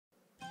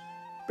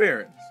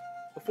Barron's,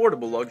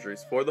 affordable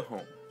luxuries for the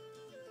home.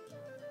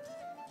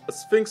 A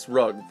Sphinx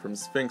rug from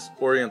Sphinx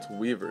Oriental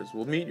Weavers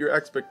will meet your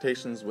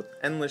expectations with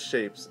endless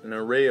shapes and an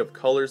array of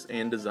colors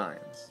and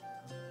designs.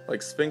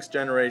 Like Sphinx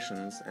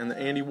Generations and the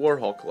Andy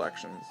Warhol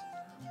collections,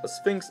 a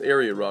Sphinx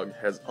area rug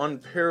has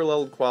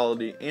unparalleled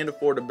quality and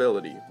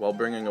affordability while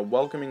bringing a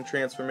welcoming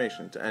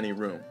transformation to any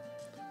room.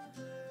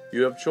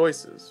 You have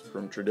choices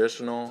from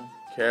traditional,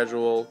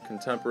 casual,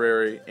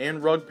 contemporary,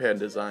 and rug pad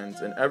designs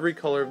in every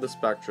color of the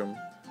spectrum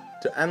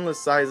to endless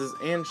sizes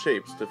and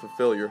shapes to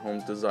fulfill your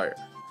home's desire.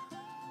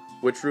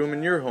 Which room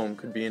in your home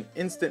could be an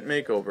instant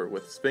makeover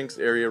with Sphinx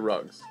area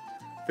rugs,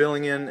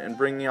 filling in and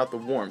bringing out the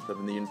warmth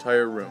of the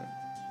entire room?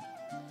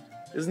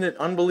 Isn't it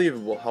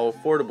unbelievable how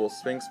affordable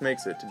Sphinx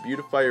makes it to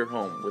beautify your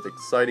home with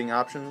exciting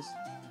options?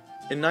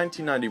 In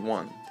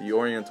 1991, the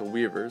Oriental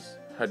Weavers,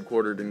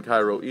 headquartered in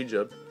Cairo,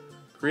 Egypt,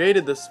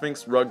 created the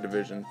Sphinx Rug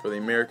Division for the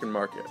American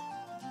market.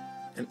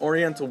 An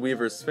Oriental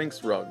Weavers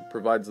Sphinx rug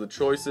provides the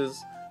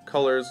choices,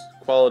 colors,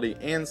 quality,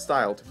 and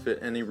style to fit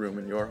any room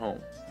in your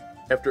home.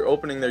 After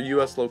opening their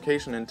U.S.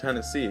 location in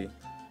Tennessee,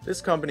 this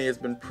company has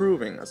been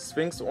proving a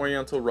Sphinx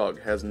Oriental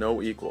rug has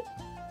no equal.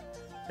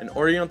 An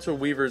Oriental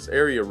Weavers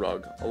area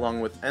rug,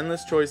 along with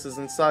endless choices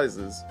and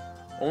sizes,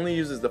 only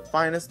uses the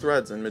finest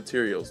threads and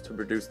materials to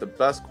produce the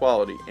best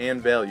quality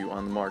and value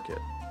on the market.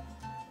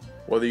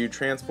 Whether you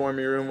transform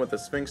your room with a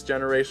Sphinx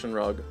Generation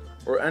rug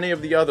or any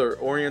of the other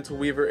Oriental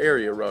Weaver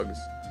area rugs,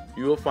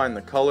 you will find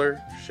the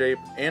color, shape,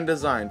 and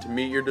design to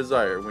meet your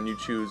desire when you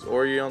choose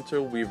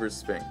Oriental Weavers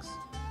Sphinx.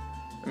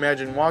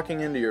 Imagine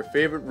walking into your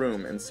favorite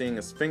room and seeing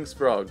a Sphinx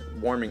rug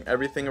warming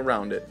everything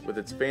around it with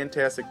its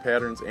fantastic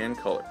patterns and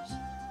colors.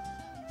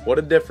 What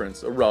a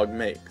difference a rug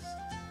makes.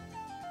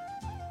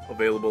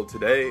 Available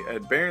today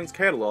at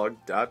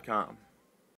barronscatalog.com.